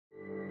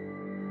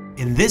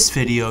In this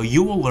video,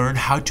 you will learn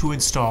how to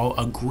install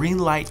a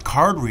Greenlite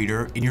card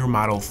reader in your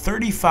model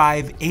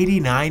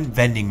 3589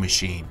 vending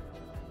machine.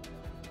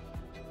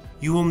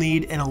 You will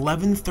need an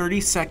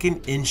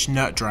 11/32 inch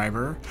nut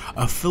driver,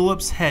 a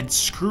Phillips head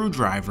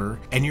screwdriver,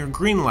 and your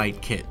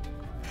Greenlite kit.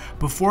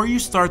 Before you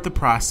start the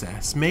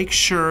process, make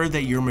sure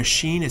that your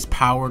machine is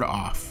powered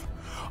off.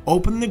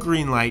 Open the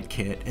Greenlite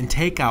kit and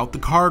take out the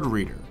card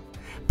reader.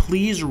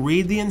 Please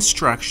read the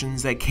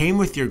instructions that came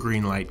with your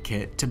Greenlite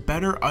kit to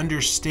better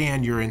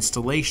understand your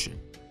installation.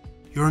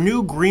 Your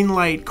new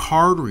Greenlite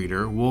card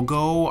reader will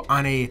go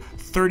on a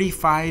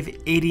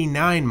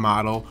 3589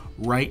 model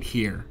right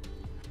here.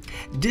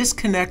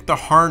 Disconnect the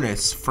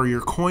harness for your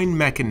coin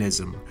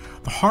mechanism.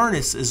 The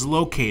harness is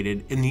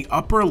located in the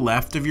upper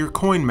left of your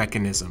coin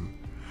mechanism.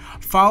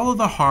 Follow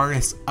the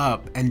harness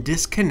up and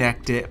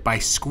disconnect it by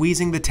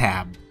squeezing the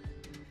tab.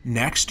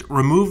 Next,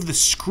 remove the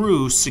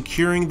screw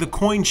securing the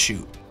coin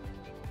chute.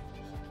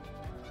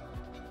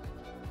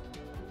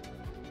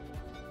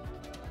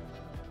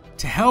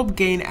 To help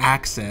gain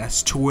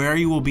access to where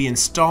you will be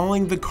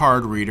installing the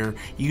card reader,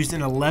 use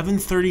an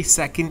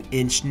 11/32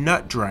 inch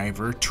nut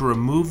driver to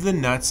remove the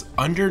nuts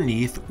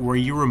underneath where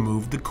you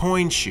removed the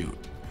coin chute.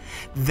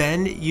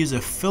 Then use a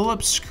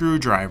Phillips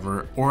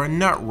screwdriver or a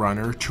nut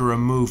runner to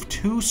remove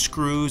 2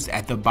 screws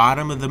at the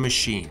bottom of the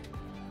machine.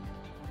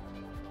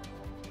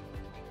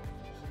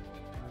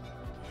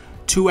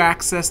 To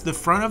access the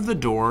front of the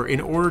door in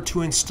order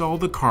to install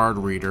the card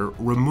reader,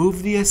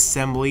 remove the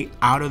assembly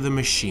out of the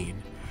machine.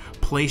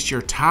 Place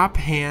your top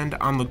hand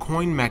on the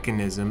coin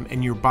mechanism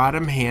and your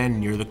bottom hand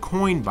near the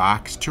coin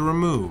box to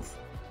remove.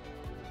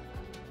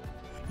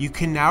 You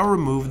can now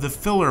remove the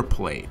filler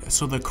plate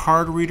so the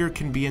card reader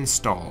can be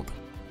installed.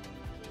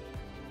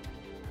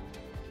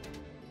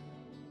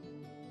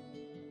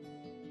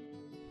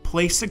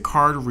 Place the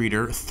card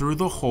reader through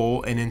the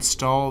hole and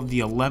install the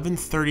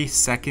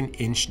 11/32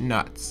 inch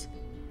nuts.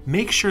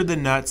 Make sure the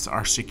nuts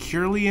are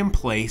securely in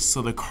place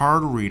so the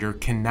card reader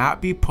cannot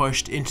be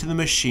pushed into the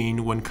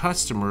machine when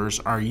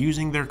customers are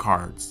using their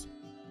cards.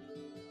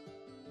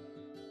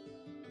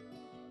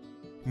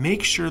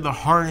 Make sure the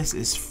harness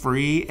is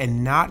free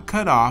and not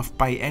cut off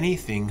by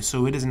anything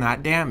so it is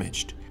not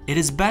damaged. It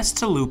is best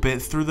to loop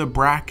it through the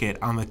bracket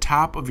on the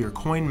top of your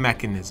coin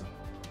mechanism.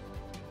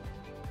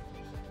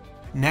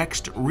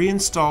 Next,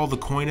 reinstall the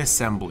coin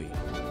assembly.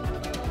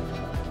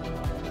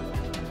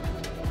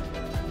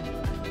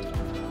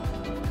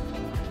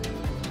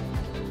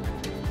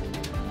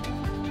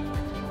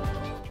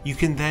 You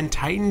can then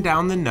tighten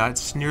down the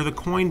nuts near the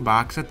coin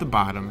box at the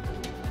bottom.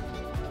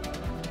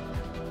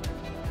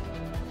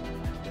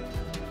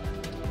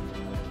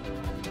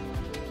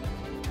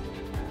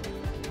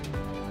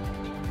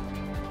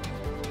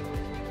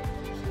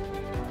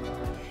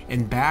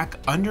 And back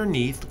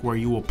underneath where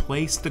you will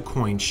place the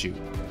coin chute.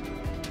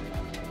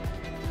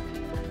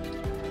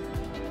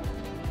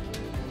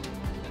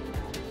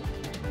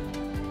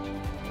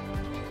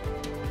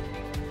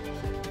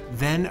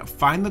 Then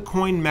find the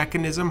coin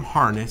mechanism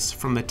harness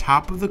from the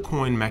top of the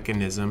coin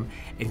mechanism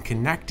and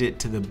connect it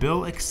to the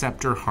bill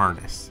acceptor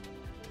harness.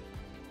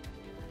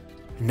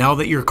 Now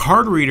that your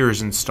card reader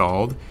is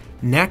installed,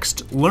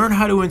 next learn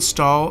how to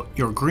install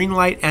your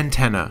Greenlite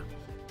antenna.